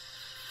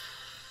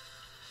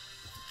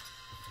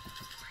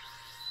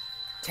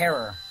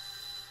 Terror.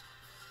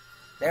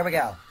 There we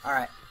go.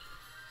 Alright.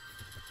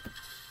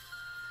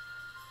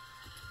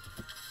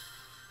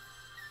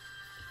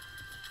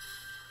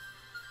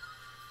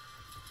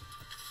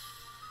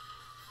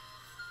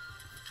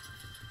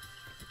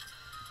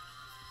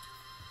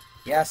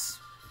 Yes.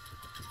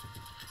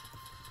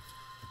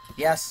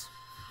 Yes.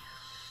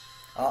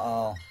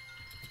 Uh-oh.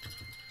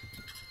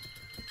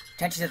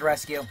 Attention to the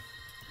rescue.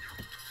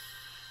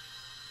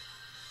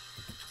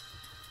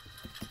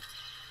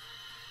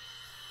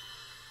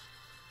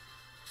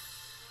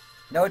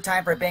 No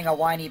time for being a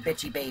whiny,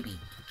 bitchy baby.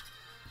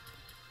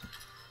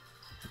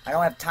 I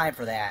don't have time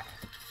for that.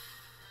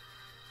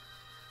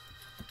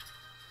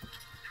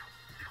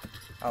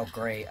 Oh,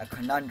 great. A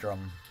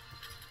conundrum.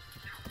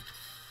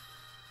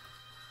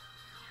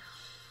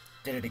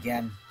 Did it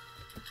again.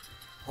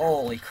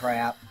 Holy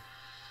crap.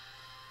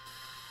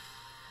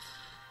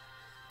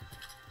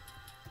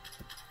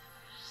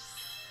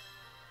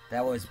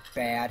 That was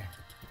bad.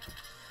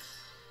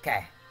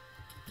 Okay.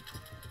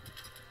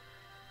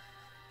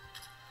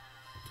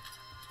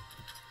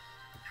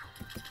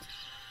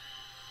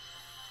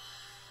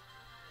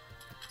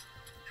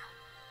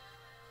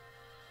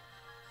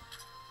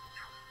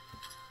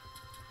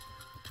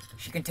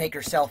 She can take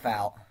herself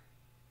out.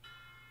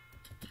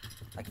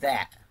 Like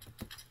that.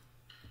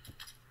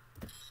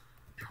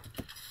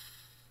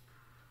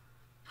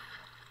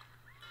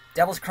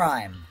 Devil's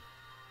Crime.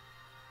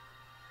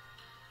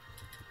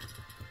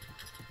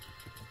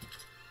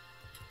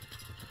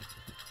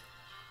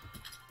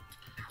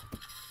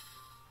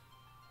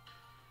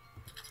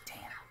 Damn.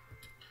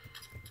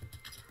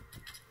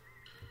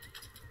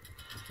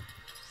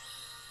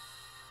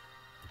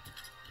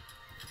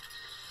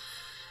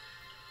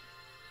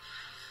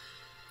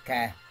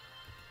 Okay.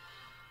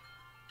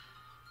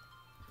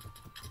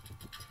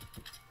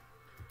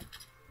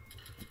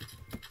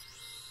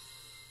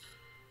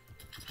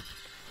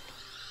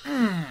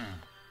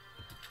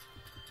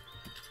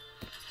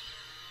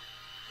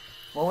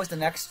 What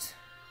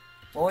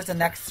was the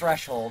next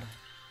threshold?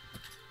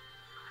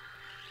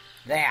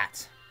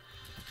 That.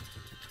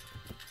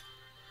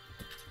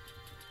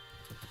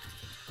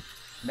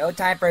 No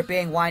time for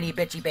being whiny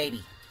bitchy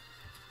baby.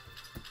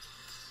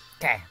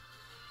 Okay.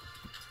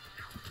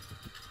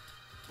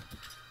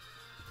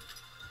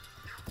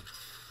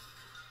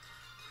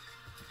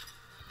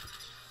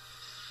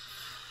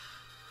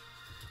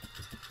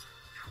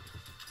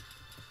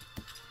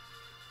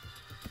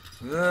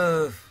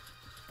 Ugh.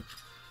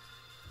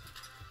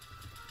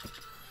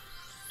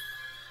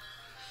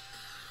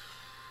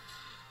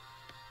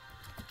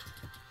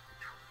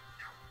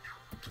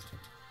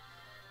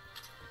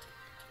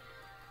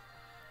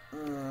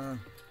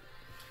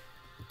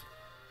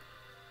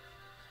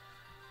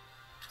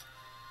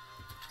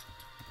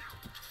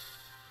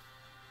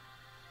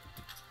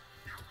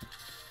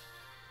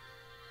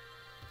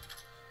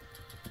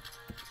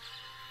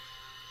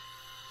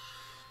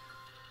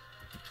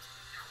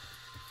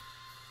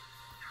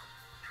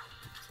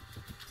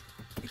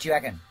 What you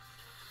reckon?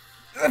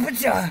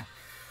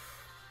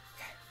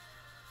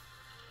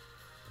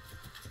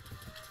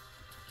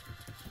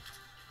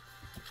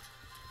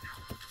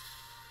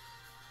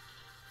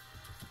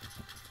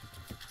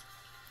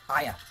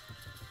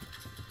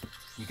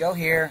 go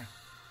here.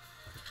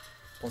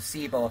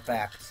 Placebo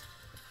effect.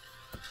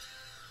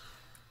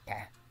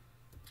 Okay.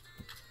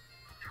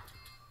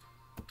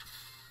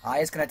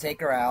 Aya's gonna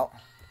take her out.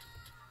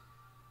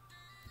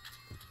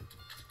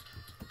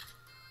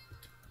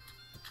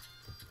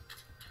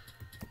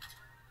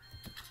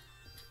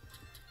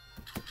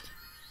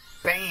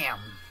 Bam!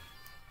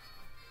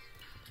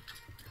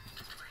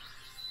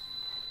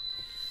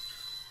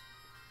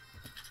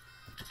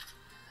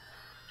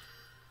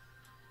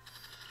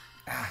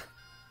 Ah.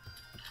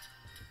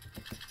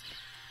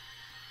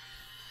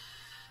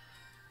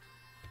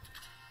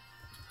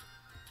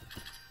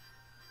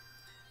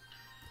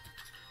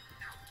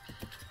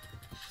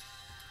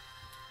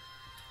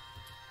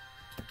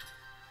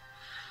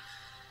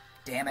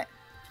 Damn it.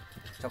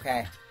 It's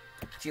okay.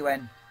 Get you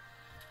in.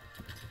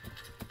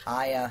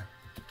 Aya.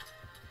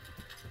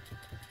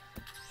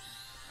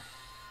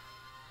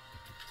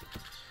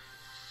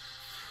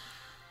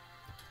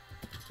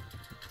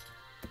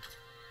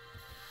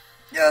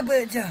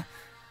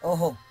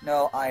 Oh,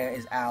 no, Aya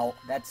is out.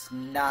 That's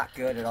not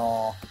good at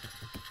all.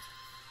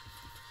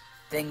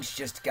 Things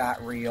just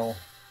got real.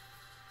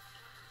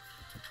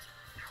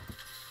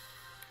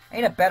 I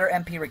need a better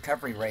MP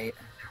recovery rate.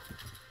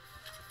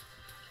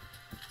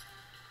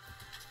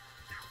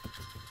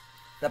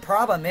 The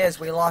problem is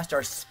we lost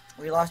our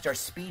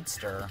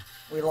speedster.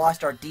 We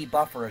lost our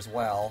debuffer as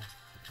well.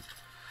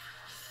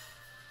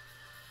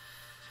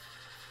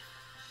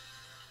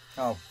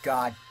 Oh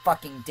god,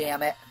 fucking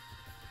damn it.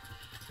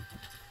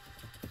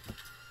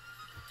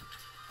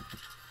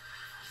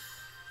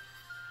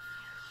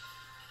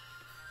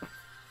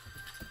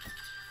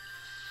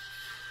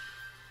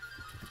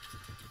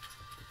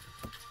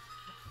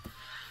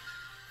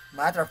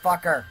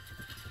 Motherfucker.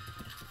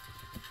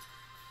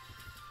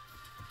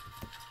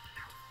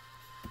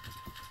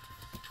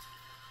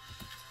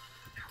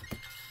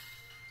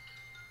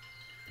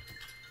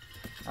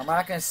 I'm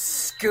not gonna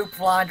scoop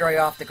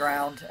Flandre off the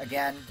ground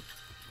again.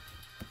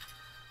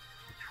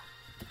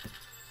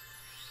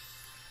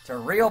 It's a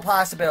real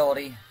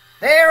possibility.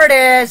 There it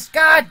is!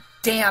 God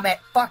damn it!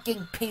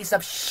 Fucking piece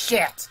of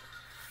shit!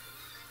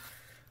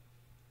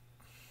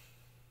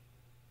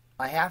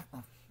 I have...